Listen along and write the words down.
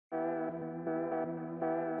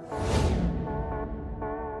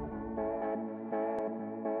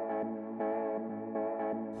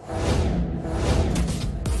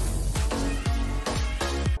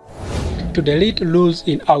To delete rules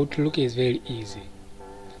in Outlook is very easy.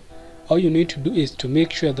 All you need to do is to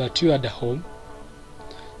make sure that you are at the home,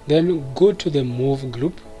 then go to the move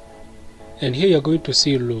group, and here you're going to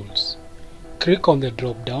see rules. Click on the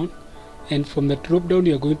drop down, and from the drop down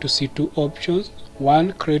you're going to see two options,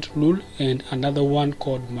 one create rule and another one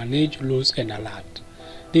called manage rules and alert.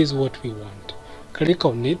 This is what we want. Click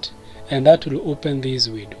on it and that will open this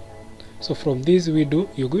window. So from this window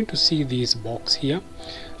you're going to see this box here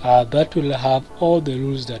that will have all the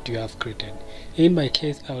rules that you have created. In my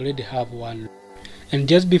case I already have one. And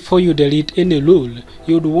just before you delete any rule,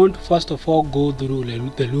 you would want to first of all go through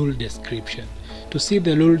the rule description. To see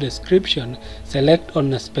the rule description, select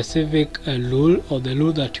on a specific rule or the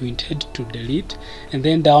rule that you intend to delete, and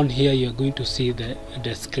then down here you're going to see the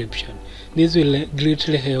description. This will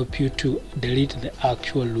greatly help you to delete the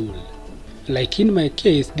actual rule. Like in my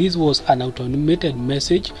case, this was an automated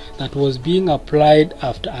message that was being applied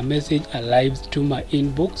after a message arrives to my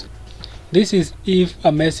inbox. This is if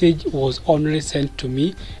a message was only sent to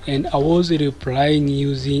me and I was replying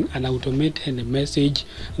using an automated message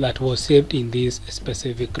that was saved in this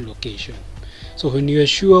specific location. So when you are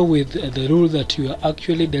sure with the rule that you are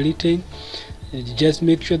actually deleting, just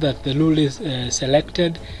make sure that the rule is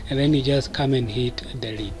selected, and then you just come and hit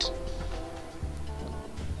delete.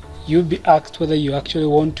 You'll be asked whether you actually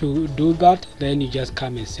want to do that, then you just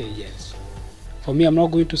come and say yes. For me, I'm not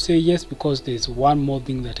going to say yes because there's one more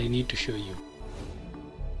thing that I need to show you.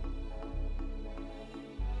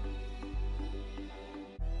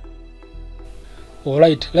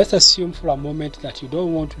 Alright, let's assume for a moment that you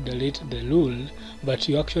don't want to delete the rule, but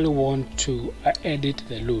you actually want to edit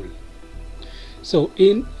the rule. So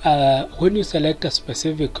when you select a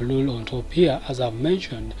specific rule on top here, as I've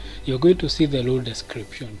mentioned, you're going to see the rule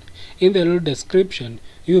description. In the rule description,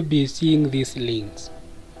 you'll be seeing these links.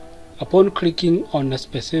 Upon clicking on a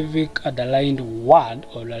specific underlined word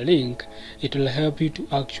or a link, it will help you to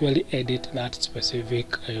actually edit that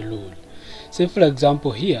specific rule. Say for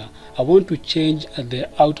example here, I want to change the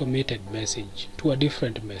automated message to a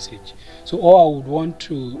different message. So all I would want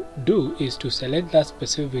to do is to select that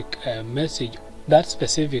specific message, that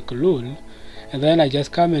specific rule, and then I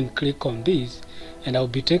just come and click on this, and I'll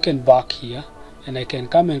be taken back here, and I can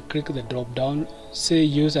come and click the drop down, say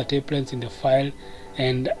use a template in the file,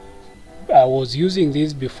 and I was using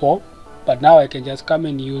this before, but now I can just come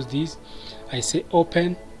and use this. I say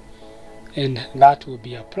open, and that will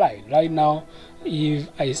be applied. Right now, if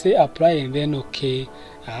I say apply and then OK,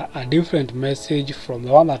 a different message from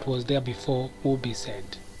the one that was there before will be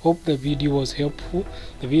sent. Hope the video was helpful.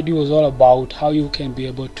 The video was all about how you can be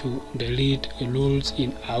able to delete rules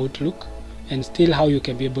in Outlook and still how you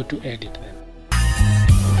can be able to edit them.